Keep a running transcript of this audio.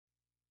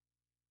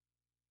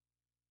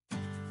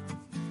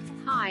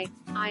Hi,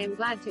 I am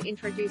glad to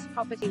introduce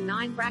property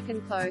 9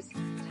 Bracken Close,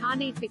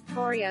 Tarneit,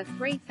 Victoria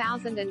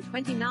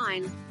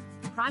 3029.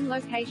 Prime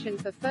location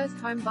for first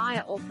home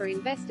buyer or for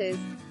investors.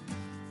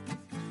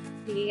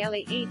 The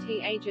ELET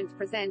Agents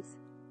presents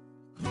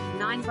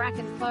 9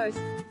 Bracken Close,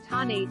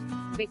 Tarneit,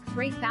 Vic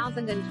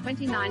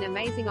 3029.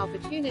 Amazing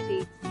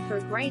opportunity for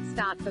a great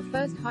start for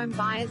first home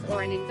buyers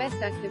or an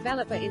investor,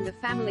 developer in the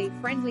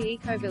family-friendly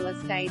Ecoville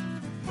estate.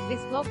 This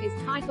block is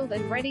titled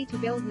and ready to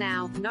build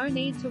now, no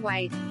need to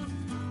wait.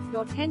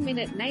 Your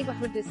 10-minute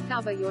neighborhood.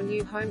 Discover your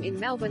new home in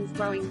Melbourne's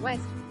growing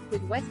west,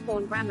 with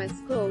Westbourne Grammar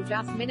School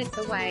just minutes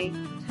away,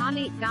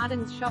 Tarneit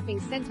Gardens Shopping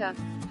Centre,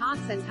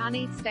 Parks and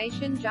Tarneit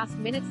Station just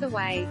minutes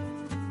away.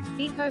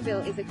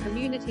 Ecoville is a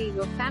community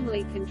your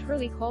family can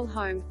truly call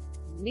home.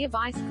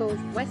 Nearby schools: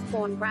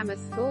 Westbourne Grammar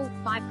School,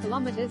 5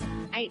 kilometers,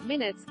 8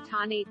 minutes;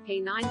 Tarneit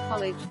P9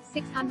 College,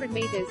 600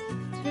 meters,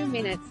 2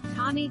 minutes;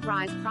 Tarneit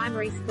Rise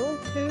Primary School,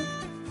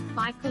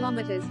 5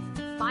 kilometers,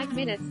 5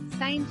 minutes;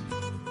 St.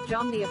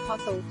 John the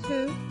Apostle,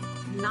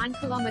 9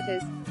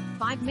 kilometers,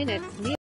 5 minutes.